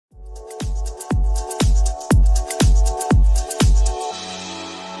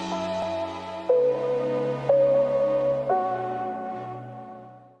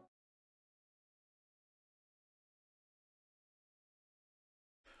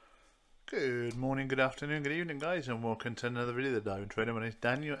Good morning, good afternoon, good evening, guys, and welcome to another video of the Diving Trader. My name is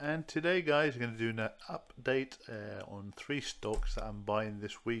Daniel, and today, guys, we're going to do an update on 3 stocks that I'm buying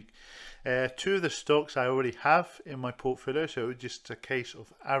this week. 2 of the stocks I already have in my portfolio, so it's just a case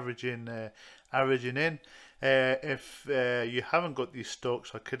of averaging in. If you haven't got these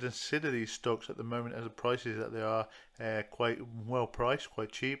stocks, I could consider these stocks at the moment as the prices that they are quite well priced,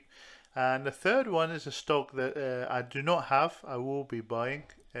 quite cheap. And the third one is a stock that I do not have. I will be buying,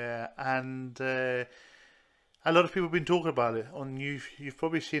 and a lot of people have been talking about it on you've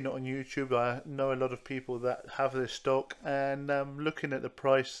probably seen it on YouTube. I know a lot of people that have this stock, and I'm looking at the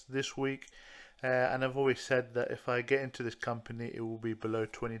price this week, and I've always said that if I get into this company, it will be below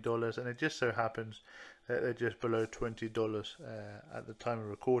 $20, and it just so happens that they're just below $20 at the time of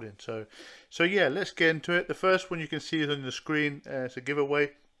recording. So yeah, let's get into it. The first one you can see is on the screen. It's a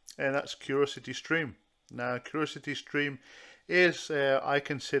giveaway. And that's Curiositystream. Now, Curiositystream is, I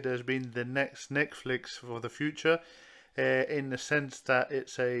consider, as being the next Netflix for the future, in the sense that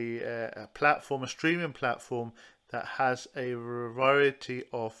it's a platform, a streaming platform that has a variety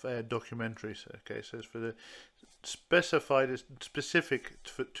of documentaries. Okay, so it's for the specific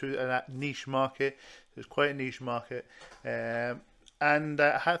to that niche market. It's quite a niche market, and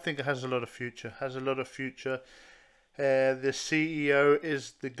I think it has a lot of future. The CEO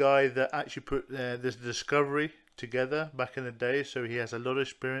is the guy that actually put this Discovery together back in the day, so he has a lot of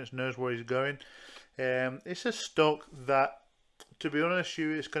experience, knows where he's going. It's a stock that, to be honest with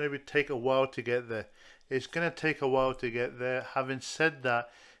you, it's going to take a while to get there. Having said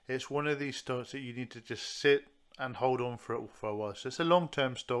that, it's one of these stocks that you need to just sit and hold on for a while. So it's a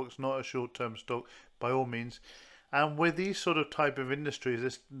long-term stock, it's not a short-term stock by all means. And with these sort of type of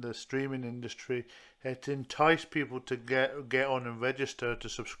industries, the streaming industry, it entice people to get on and register, to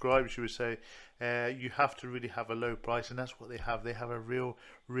subscribe, should we say. You have to really have a low price, and that's what they have. They have a real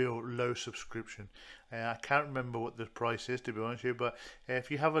low subscription. I can't remember what the price is, to be honest with you, but if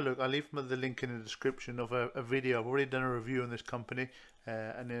you have a look, I'll leave the link in the description of a video. I've already done a review on this company,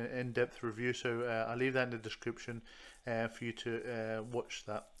 an in-depth review, so I'll leave that in the description for you to watch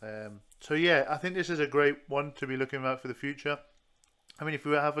that. So yeah, I think this is a great one to be looking at for the future. I mean, if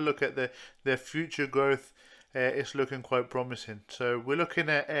we have a look at their future growth, it's looking quite promising. So we're looking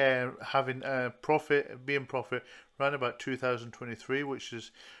at having a profit around about 2023, which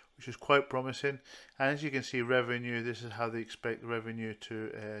is quite promising. And as you can see, revenue, this is how they expect revenue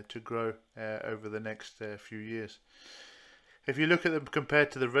to grow over the next few years. If you look at them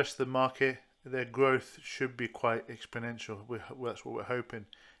compared to the rest of the market, their growth should be quite exponential. That's what we're hoping.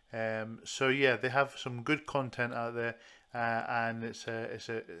 So yeah, they have some good content out there, and it's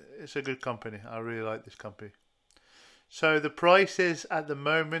a good company. I really like this company. So the price is at the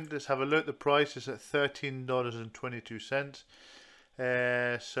moment, let's have a look. The price is at $13.22.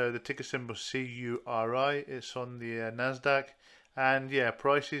 So the ticker symbol CURI. It's on the Nasdaq. And yeah,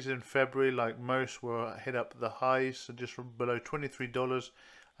 prices in February, like most, will hit up the highs, so just below $23,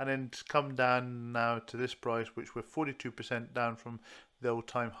 and then it's come down now to this price, which we're 42% down from the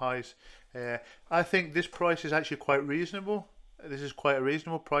all-time highs. I think this price is actually quite reasonable. This is quite a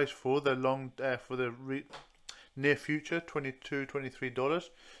reasonable price for the near future, $22–23.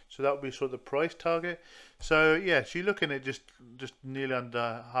 So that would be sort of the price target. So yeah, so you're looking at just nearly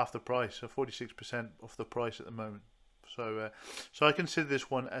under half the price, so 46% off the price at the moment. So I consider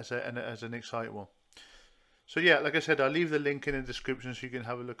this one as an exciting one. So yeah, like I said, I'll leave the link in the description so you can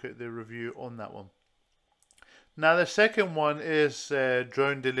have a look at the review on that one. Now the second one is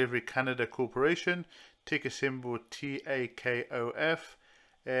Drone Delivery Canada Corporation, ticker symbol TAKOF.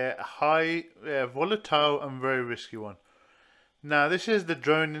 High, volatile and very risky one. Now this is the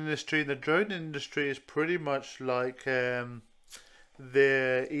drone industry. The drone industry is pretty much like the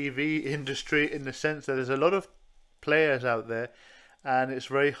EV industry, in the sense that there's a lot of players out there, and it's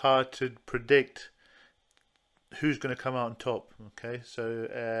very hard to predict who's going to come out on top. Okay, so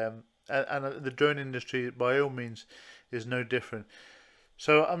and the drone industry by all means is no different.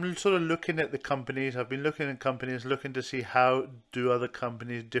 So I'm sort of looking at the companies. I've been looking at companies, looking to see how do other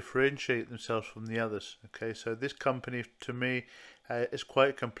companies differentiate themselves from the others. Okay, so this company to me is quite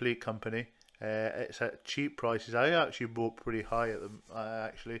a complete company. It's at cheap prices. I actually bought pretty high at them. I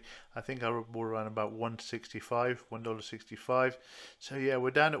think I bought around about $1.65. So yeah,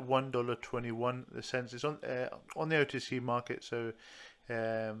 we're down at $1.21. The sense it's on the OTC market, so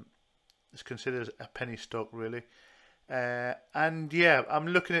it's considered a penny stock really. And yeah, I'm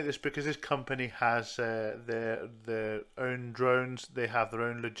looking at this because this company has their own drones. They have their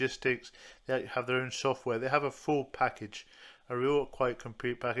own logistics. They have their own software. They have a full package. A real quite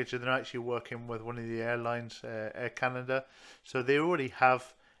complete package, and they're actually working with one of the airlines, Air Canada, so they already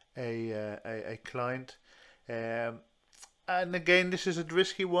have a client. And again, this is a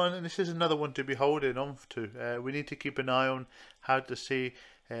risky one, and this is another one to be holding on to. We need to keep an eye on how to see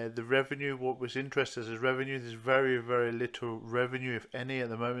the revenue. What was interested is revenue. There's very, very little revenue, if any, at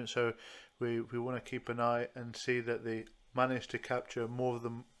the moment. So we want to keep an eye and see that they manage to capture more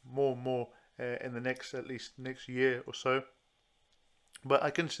in the next, at least next year or so. But I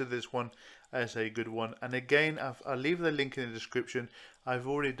consider this one as a good one. And again, I'll leave the link in the description. I've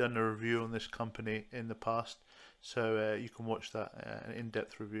already done a review on this company in the past, so you can watch that, an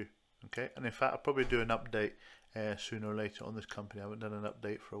in-depth review. Okay, and in fact, I'll probably do an update sooner or later on this company. I haven't done an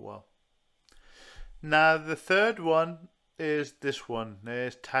update for a while. Now, the third one is this one.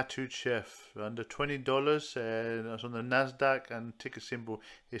 There's Tattooed Chef, under $20. It's on the NASDAQ, and ticker symbol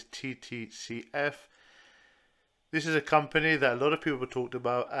is TTCF. This is a company that a lot of people talked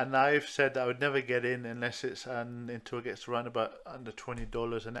about, and I've said that I would never get in unless it's until it gets around about under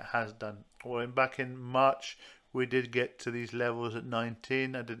 $20, and it has done. Well, back in March, we did get to these levels at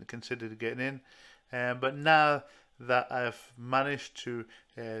 19. I didn't consider getting in, but now that I've managed to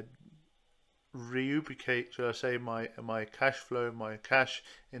reuplicate, so I say, my cash flow, my cash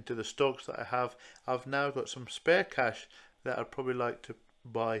into the stocks that I have, I've now got some spare cash that I'd probably like to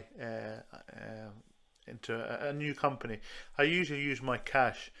buy into a new company. I usually use my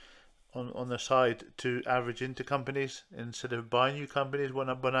cash on the side to average into companies instead of buying new companies. When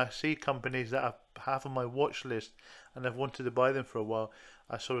I see companies that I have on my watch list and I've wanted to buy them for a while,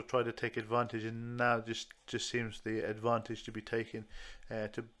 I sort of try to take advantage, and now just seems the advantage to be taken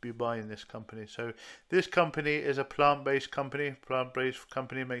to be buying this company. So this company is a plant-based company. Plant-based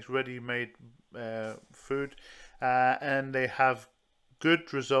company makes ready-made food, and they have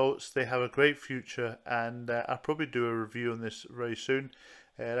good results. They have a great future, and I'll probably do a review on this very soon.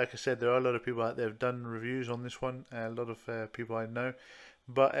 Like I said, there are a lot of people out there who have done reviews on this one, a lot of people I know.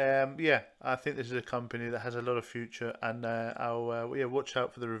 But yeah, I think this is a company that has a lot of future, and I'll watch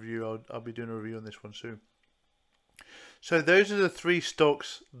out for the review. I'll be doing a review on this one soon. So those are the 3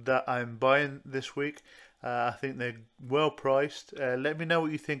 stocks that I'm buying this week. I think they're well priced. Let me know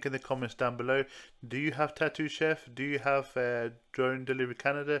what you think in the comments down below. Do you have Tattoo Chef? Do you have Drone Delivery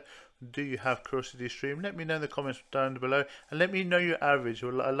Canada? Do you have Curiositystream? Let me know in the comments down below, and let me know your average.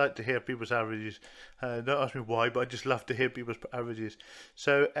 Well, I like to hear people's averages. Don't ask me why, but I just love to hear people's averages.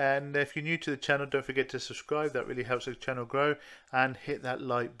 So, and if you're new to the channel, don't forget to subscribe. That really helps the channel grow, and hit that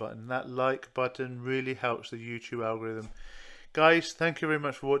like button. That like button really helps the YouTube algorithm. Guys, thank you very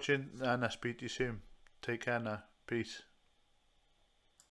much for watching, and I'll speak to you soon. Take care now. Peace.